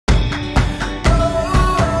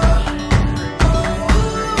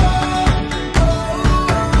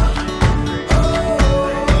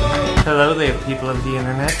Hello there, people of the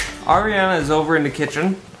internet. Arianna is over in the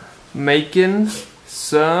kitchen making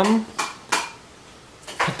some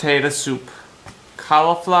potato soup.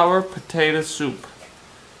 Cauliflower potato soup.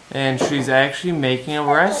 And she's actually making a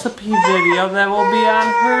recipe video that will be on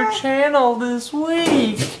her channel this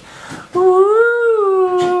week. Woo!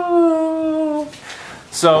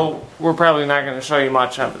 So, we're probably not going to show you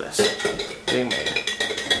much of this being made.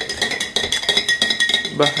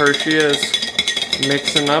 But here she is,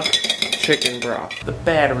 mixing up chicken broth. The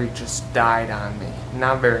battery just died on me.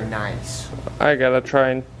 Not very nice. I gotta try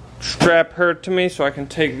and strap her to me so I can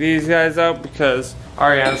take these guys out because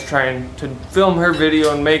Arianna's trying to film her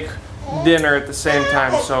video and make dinner at the same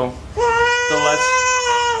time, so the less...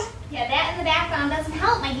 Yeah, that in the background doesn't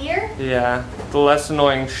help, my dear. Yeah, the less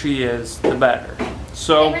annoying she is, the better.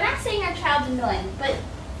 So... Okay, we're not saying our child's annoying, but...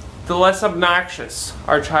 the less obnoxious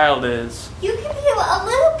our child is. You can be a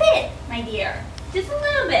little bit, my dear. Just a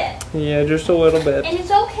little bit. Yeah, just a little bit. And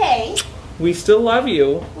it's okay. We still love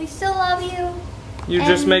you. We still love you. You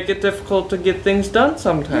just make it difficult to get things done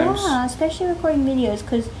sometimes. Yeah, especially recording videos,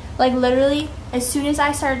 because like literally as soon as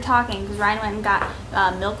I started talking, because Ryan went and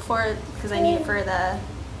got milk for it because I need it for the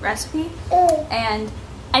recipe, and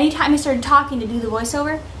anytime I started talking to do the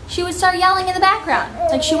voiceover, she would start yelling in the background.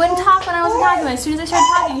 Like she wouldn't talk when I wasn't talking, but as soon as I started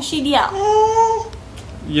talking, she'd yell.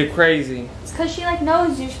 You're crazy. It's because she like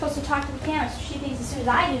knows you're supposed to talk to the camera, so she thinks as soon as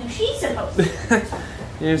I do, she's supposed to.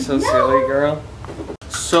 You're so silly, girl.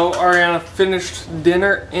 So Arianna finished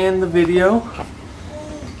dinner and the video.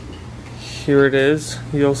 Here it is.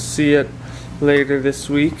 You'll see it later this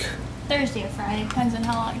week. Thursday or Friday, depends on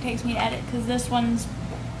how long it takes me to edit, because this one's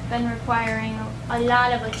been requiring a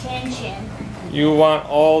lot of attention. You want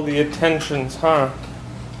all the attentions, huh?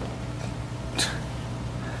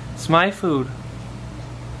 It's my food.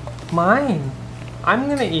 Mine. I'm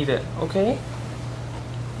gonna eat it, okay?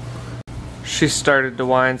 She started to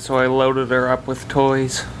whine, so I loaded her up with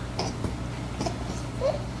toys.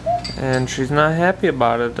 And she's not happy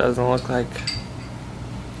about it, doesn't look like.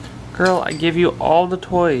 Girl, I give you all the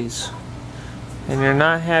toys. And you're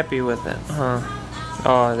not happy with it, huh?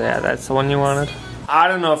 Oh, yeah, that's the one you wanted? I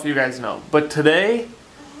don't know if you guys know, but today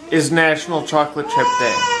is National Chocolate Chip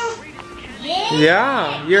Day.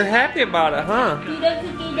 Yeah, you're happy about it, huh? Do the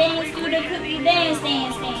cookie dance, do the cookie dance,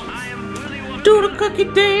 dance, dance. Do the cookie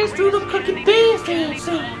dance, do the cookie dance, dance,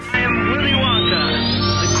 dance. I am Willy Wonka,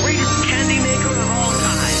 the greatest candy maker of all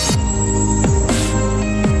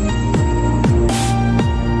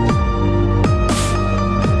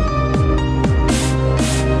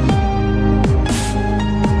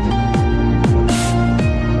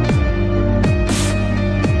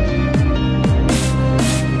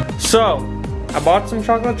So, I bought some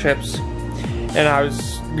chocolate chips, and I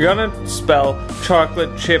was gonna spell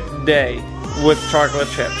chocolate chip day with chocolate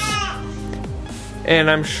chips. And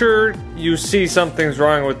I'm sure you see something's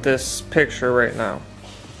wrong with this picture right now.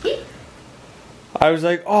 I was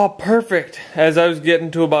like, oh, perfect. As I was getting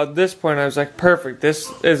to about this point, I was like, perfect. This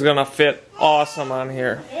is gonna fit awesome on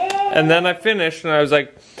here. And then I finished, and I was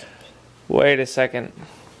like, wait a second.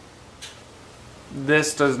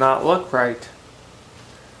 This does not look right.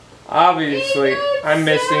 Obviously, I'm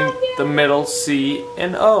missing the middle C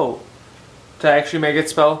and O to actually make it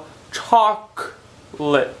spell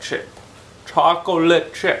chocolate chip.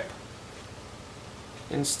 Chocolate chip.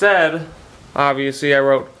 Instead, obviously, I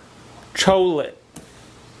wrote cholet.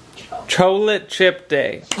 Cholet chip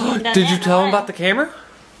day. Did you tell him about the camera?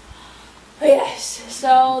 Yes.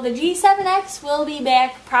 So the G7X will be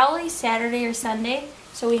back probably Saturday or Sunday.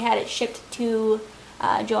 So we had it shipped to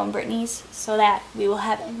Joe and Brittany's, so that we will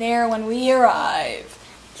have it there when we arrive.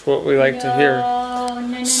 That's what we like to hear.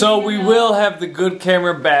 So we will have the good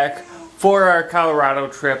camera back for our Colorado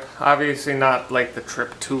trip. Obviously not like the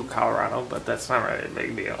trip to Colorado, but that's not really a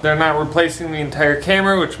big deal. They're not replacing the entire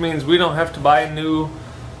camera, which means we don't have to buy a new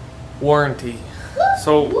warranty.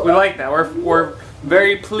 So we like that. We're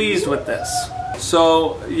very pleased with this.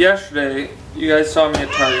 So yesterday, you guys saw me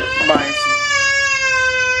at Target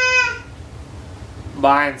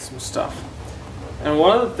buying some stuff. And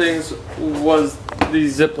one of the things was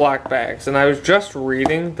these Ziploc bags. And I was just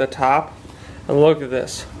reading the top. And look at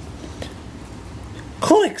this.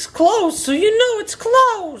 Clicks closed so you know it's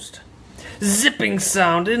closed. Zipping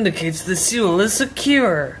sound indicates the seal is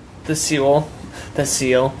secure. The seal.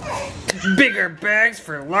 Bigger bags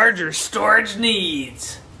for larger storage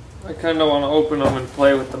needs. I kind of want to open them and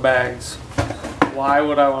play with the bags. Why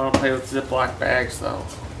would I want to play with Ziploc bags though?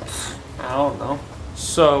 I don't know.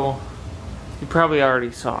 So, you probably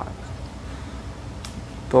already saw it.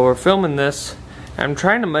 But we're filming this, and I'm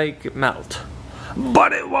trying to make it melt.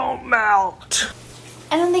 But it won't melt!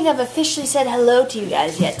 I don't think I've officially said hello to you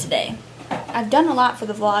guys yet today. I've done a lot for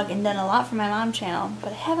the vlog and done a lot for my mom channel,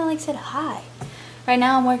 but I haven't like said hi. Right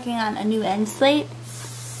now I'm working on a new end slate.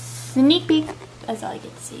 Sneak peek. That's all I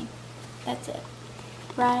get to see. That's it.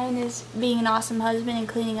 Ryan is being an awesome husband and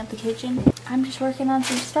cleaning up the kitchen. I'm just working on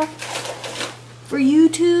some stuff for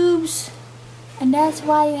YouTubes. And that's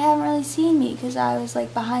why you haven't really seen me, because I was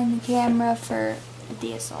like behind the camera for the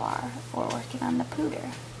DSLR or working on the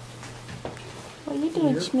Pflederer. What are you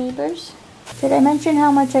doing, Schmeebers? Did I mention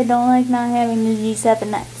how much I don't like not having the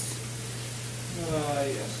G7X?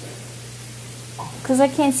 Yes. Because I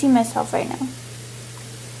can't see myself right now.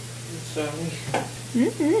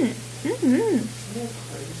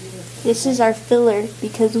 This is our filler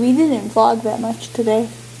because we didn't vlog that much today.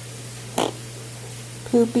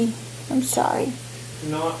 Poopy. I'm sorry. You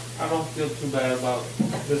know what? I don't feel too bad about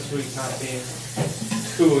this week not being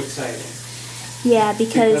too exciting. Yeah,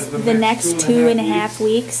 because the next 2.5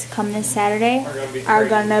 weeks, come this Saturday, are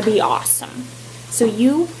gonna be awesome. So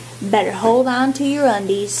you better hold on to your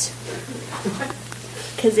undies,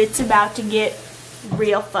 because it's about to get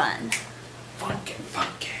real fun. Funky.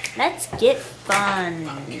 Let's get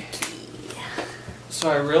funky. So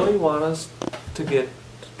I really want us to get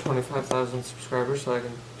 25,000 subscribers so I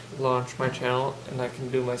can launch my channel and I can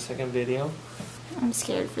do my second video. I'm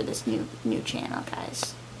scared for this new channel,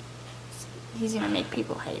 guys. He's gonna make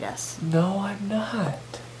people hate us. No, I'm not.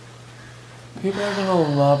 People are gonna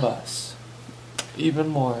love us even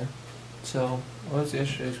more. So, what was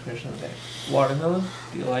yesterday's question today? Watermelon?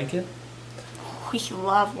 Do you like it? We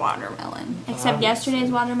love watermelon. Except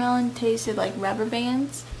yesterday's watermelon tasted like rubber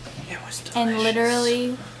bands. It was delicious. And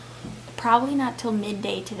literally, probably not till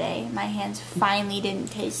midday today, my hands finally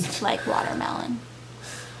didn't taste like watermelon.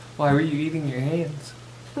 Why were you eating your hands?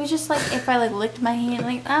 It was just like if I like licked my hand,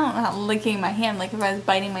 like I don't know how licking my hand, like if I was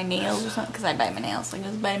biting my nails or something, because I bite my nails, like I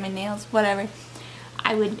was biting my nails, whatever,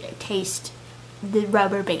 I would taste the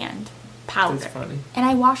rubber band powder. That's funny. And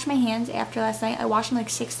I washed my hands after last night. I washed them like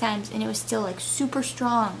 6 times and it was still like super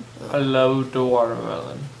strong. I loved the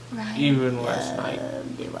watermelon. Right. Even last night.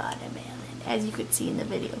 The watermelon. As you could see in the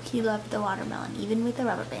video, he loved the watermelon, even with the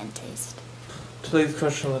rubber band taste. Today's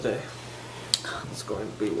question of the day is going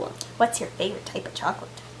to be what? What's your favorite type of chocolate?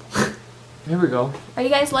 Here we go. Are you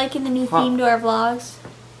guys liking the new theme to our vlogs?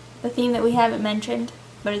 The theme that we haven't mentioned,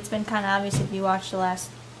 but it's been kind of obvious if you watched the last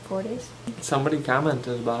 4 days. Somebody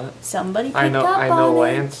commented about it. Somebody picked up on it. I know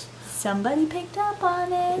Lance. Somebody picked up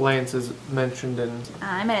on it. Lance is mentioned in...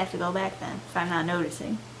 I might have to go back then, if I'm not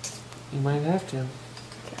noticing. You might have to.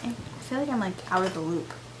 Okay. I feel like I'm like out of the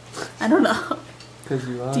loop. I don't know. Because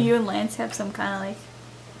you are. Do you and Lance have some kind of like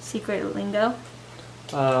secret lingo?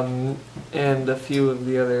 And a few of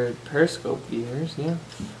the other Periscope viewers, yeah.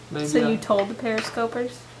 Maybe So you told the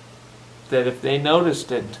Periscopers? that if they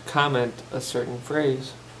noticed it, to comment a certain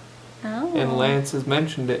phrase. Oh. And Lance has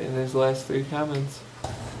mentioned it in his last 3 comments.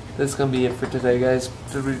 That's gonna be it for today, guys.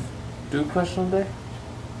 Did we do a question of the day?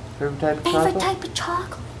 Favorite type of chocolate? Favorite type of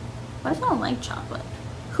chocolate? What if I don't like chocolate?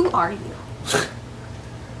 Who are you?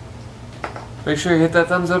 Make sure you hit that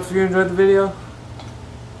thumbs up if you enjoyed the video.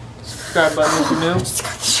 Subscribe button if you're new. Just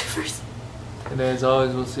got the shivers. And as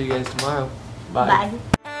always, we'll see you guys tomorrow. Bye.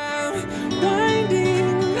 Bye.